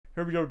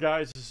Here we go,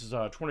 guys. This is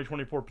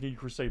 2024 Panini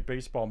Crusade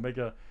Baseball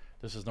Mega.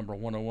 This is number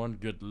 101.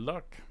 Good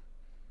luck.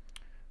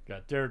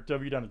 Got Derek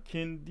W. down to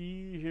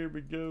Kindy. Here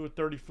we go.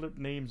 30 flip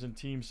names and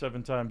teams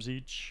 7 times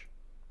each.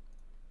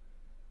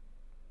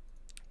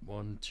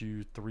 1,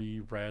 2,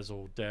 3.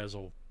 Razzle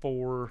Dazzle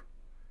 4.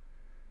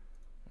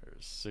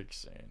 There's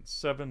 6 and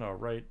 7. All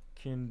right.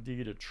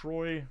 Kindy to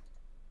Troy.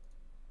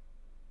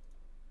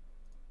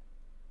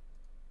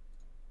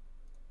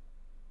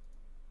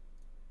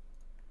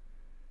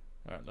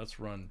 All right, let's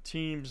run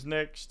teams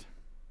next.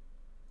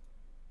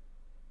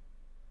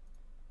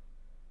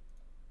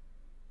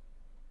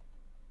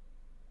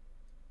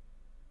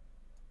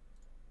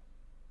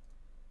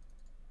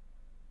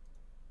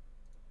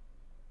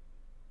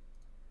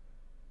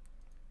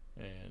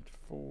 And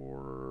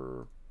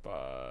 4,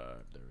 5,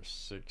 there's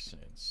 6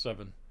 and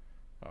 7.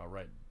 All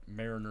right,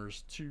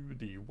 Mariners to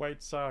the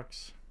White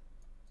Sox.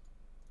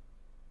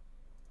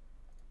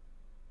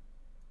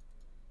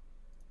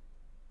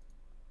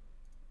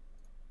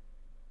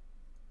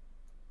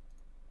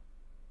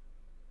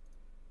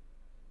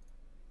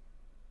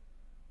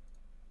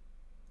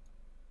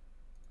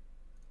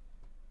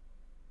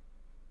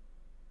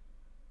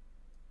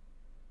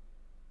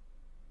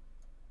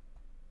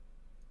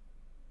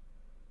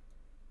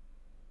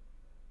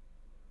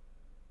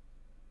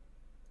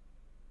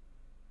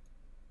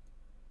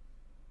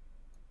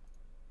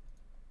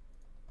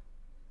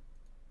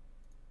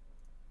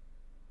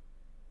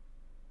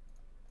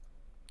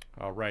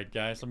 All right,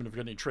 guys. Let me know if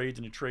you got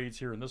any trades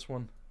here in this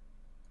one.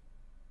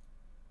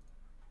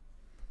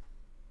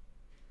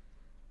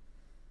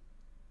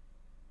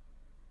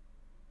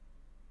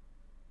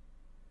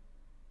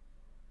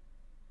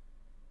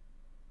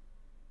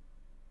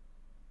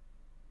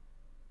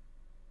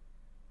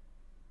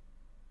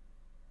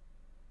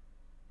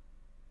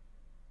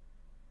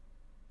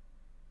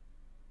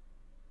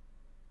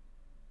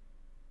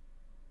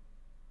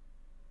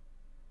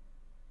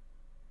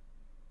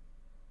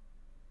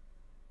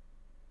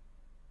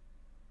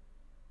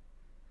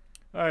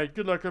 All right,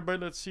 good luck, everybody.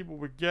 Let's see what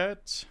we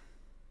get.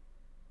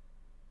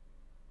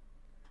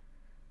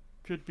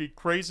 Could be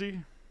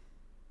crazy.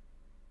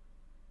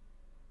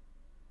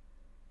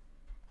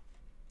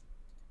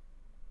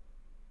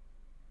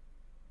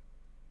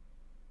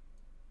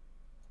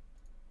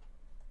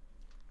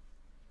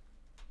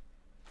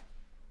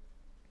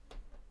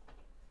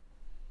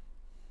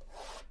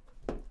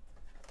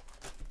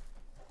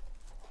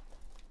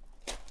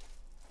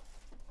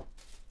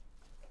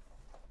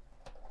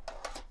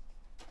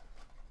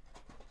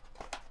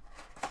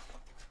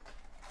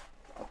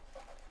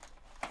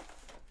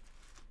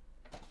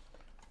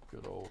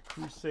 Good old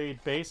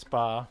Crusade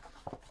Baseball.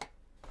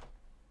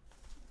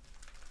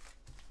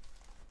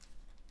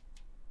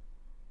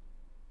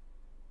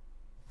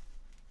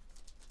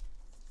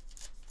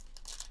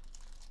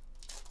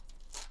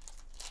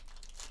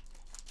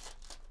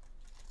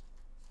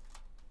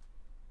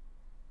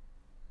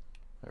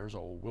 There's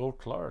old Will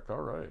Clark.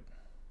 All right.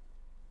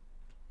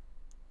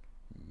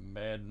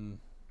 Madden.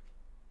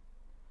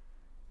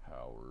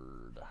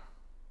 Howard.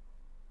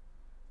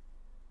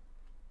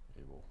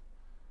 Abel.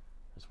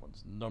 This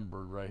one's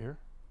numbered right here.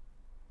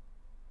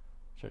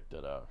 Check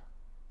that out.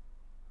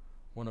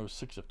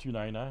 106 of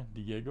 299.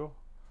 Diego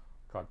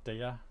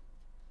Cartea.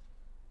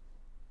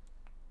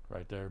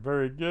 Right there.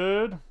 Very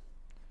good.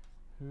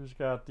 Who's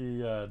got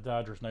the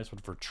Dodgers? Nice one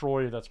for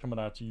Troy. That's coming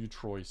out to you,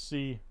 Troy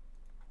C.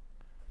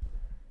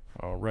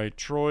 All right,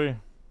 Troy.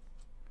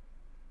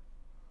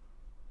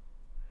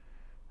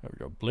 There we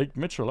go. Blake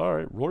Mitchell. All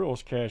right.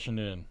 Royals cashing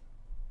in.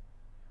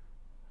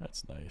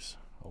 That's nice.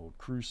 Old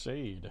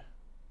Crusade.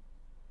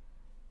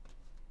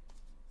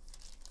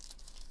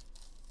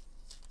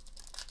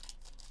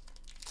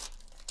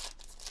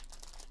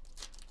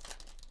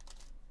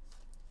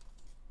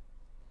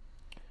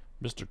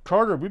 Mr.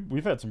 Carter,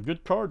 we've had some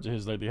good cards of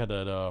his lately. Had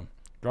that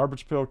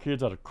Garbage Pail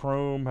Kids out of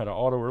Chrome. Had an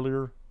auto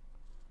earlier.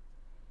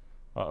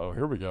 Uh-oh,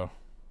 here we go.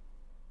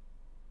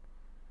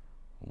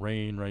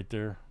 Rain right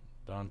there.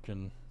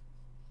 Donkin.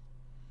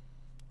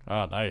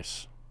 Ah,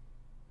 nice.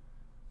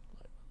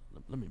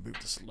 Let me move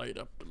this light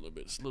up a little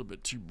bit. It's a little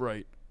bit too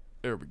bright.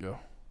 There we go.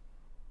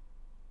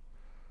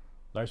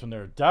 Nice one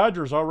there.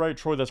 Dodgers, all right,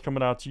 Troy. That's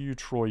coming out to you,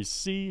 Troy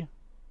C.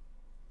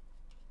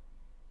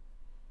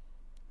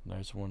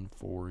 Nice one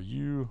for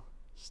you.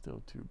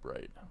 Still too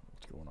bright.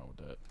 What's going on with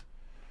that?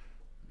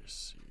 Let me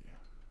see.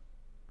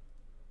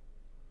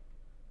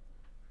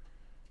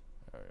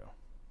 There we go.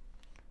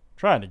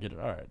 Trying to get it.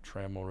 All right,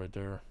 Trammell right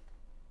there.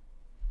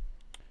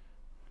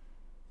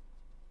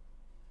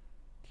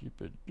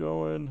 Keep it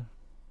going.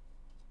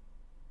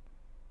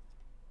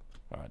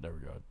 All right, there we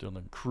go.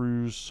 Dylan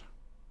Cruz.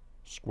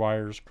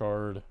 Squires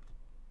card.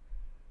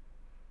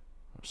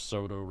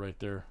 Soto right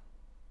there.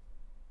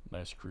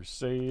 Nice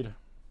Crusade.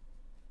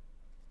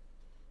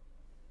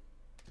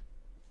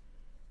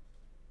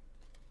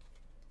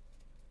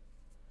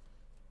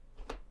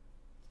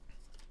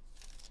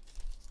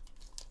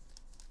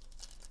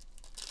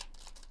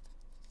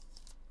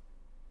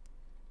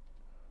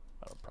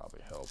 That'll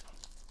probably help.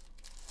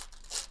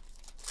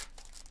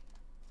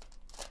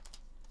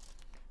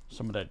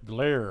 some of that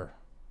glare.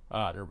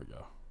 Ah, there we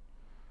go.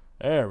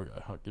 There we go.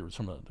 I'll get rid of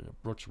some of the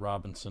Brooks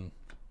Robinson.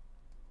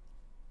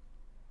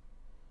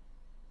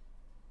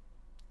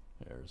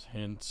 There's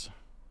Hintz.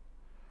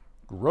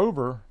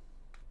 Grover.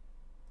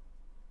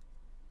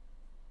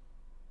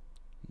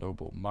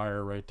 Noble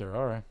Meyer right there.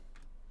 All right.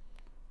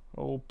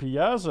 Old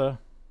Piazza.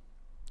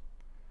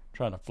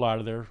 Trying to fly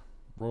to there.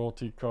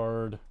 Royalty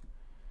card.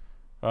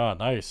 Ah,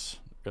 nice.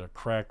 Got a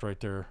cracked right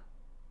there.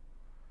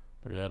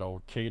 Look at that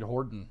old Cade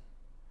Horton.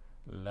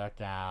 Look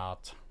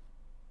out.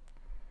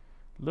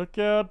 Look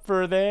out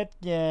for that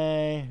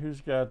guy. Who's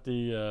got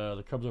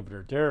the Cubs over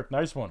there? Derek,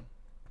 nice one.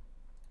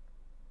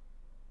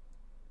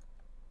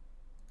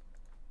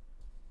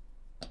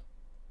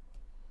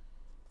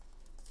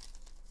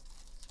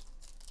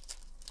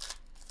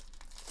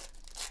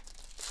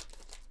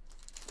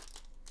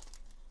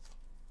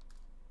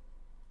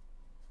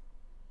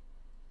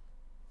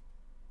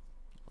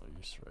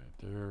 Nice right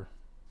there.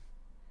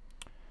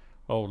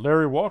 Oh,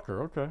 Larry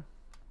Walker, okay.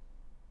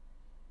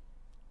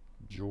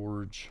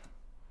 George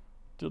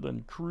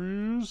Dylan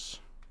Cruz.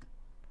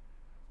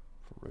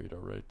 Ferreira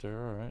right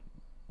there, all right.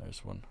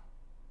 Nice one.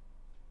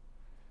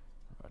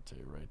 I'll tell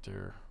you right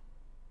there.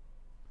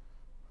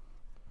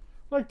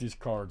 I like these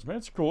cards, man.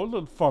 It's cool. A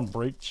little fun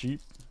break,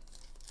 cheap.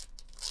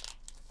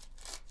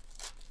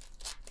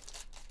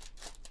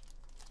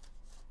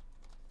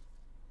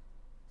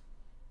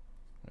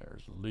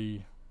 There's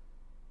Lee.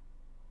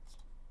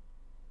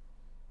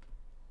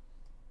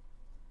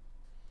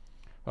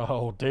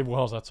 Oh, David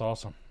Wells, that's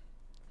awesome.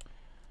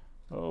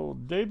 Oh,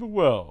 David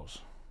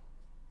Wells.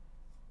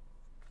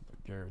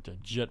 Garrett,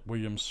 Jet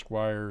Williams,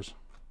 Squires.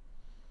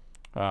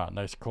 Ah,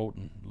 nice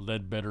Colton.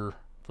 Ledbetter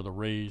for the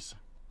Rays.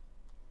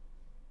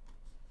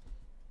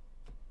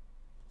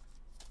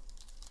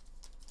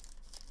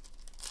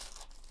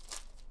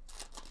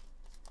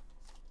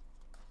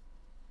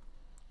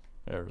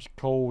 There's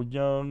Cole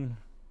Young.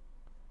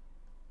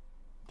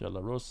 De La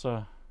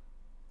Rosa.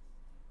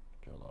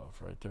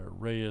 Geloff right there.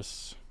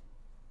 Reyes.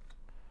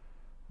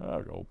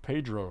 I'll go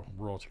Pedro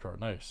royalty card.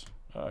 Nice.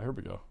 Here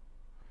we go.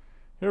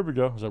 Here we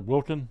go. Is that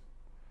Wilkin?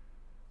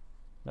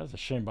 That's a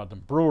shame about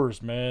them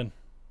Brewers, man.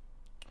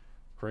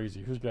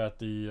 Crazy. Who's got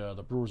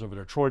the Brewers over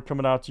there? Troy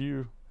coming out to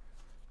you.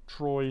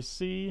 Troy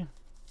C.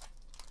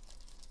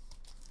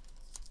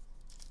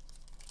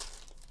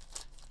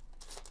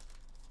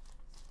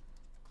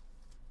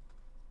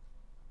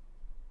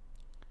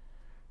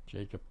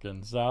 Jacob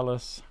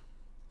Gonzalez.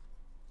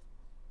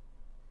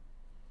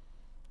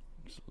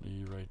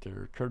 Lee right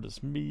there.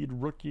 Curtis Mead,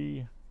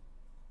 rookie.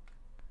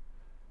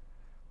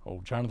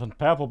 Oh, Jonathan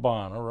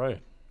Papelbon. All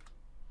right.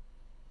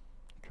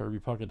 Kirby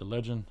Puckett, the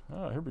legend.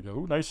 Ah, here we go.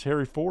 Ooh, nice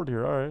Harry Ford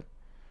here. All right.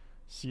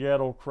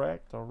 Seattle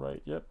cracked. All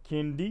right. Yep.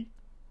 Kendi.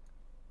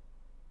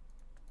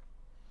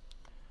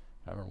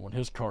 I remember when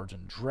his cards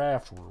in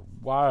draft were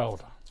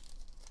wild.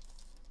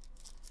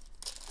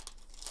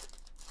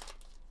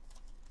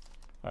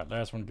 All right.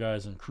 Last one,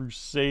 guys, in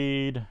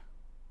Crusade.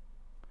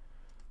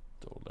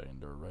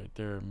 Dolander right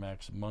there.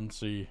 Max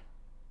Muncy.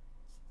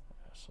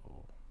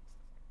 Asshole.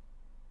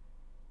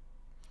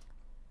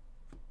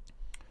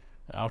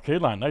 Al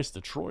Kaline. Nice.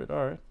 Detroit.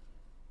 All right.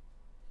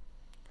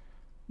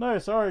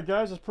 Nice. All right,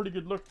 guys. That's a pretty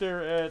good look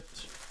there at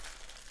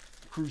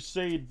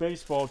Crusade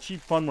Baseball. Cheap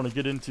fun one to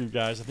get into,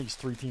 guys. I think it's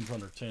 3 teams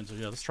under 10. So,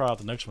 yeah, let's try out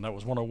the next one. That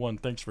was 101.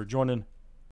 Thanks for joining.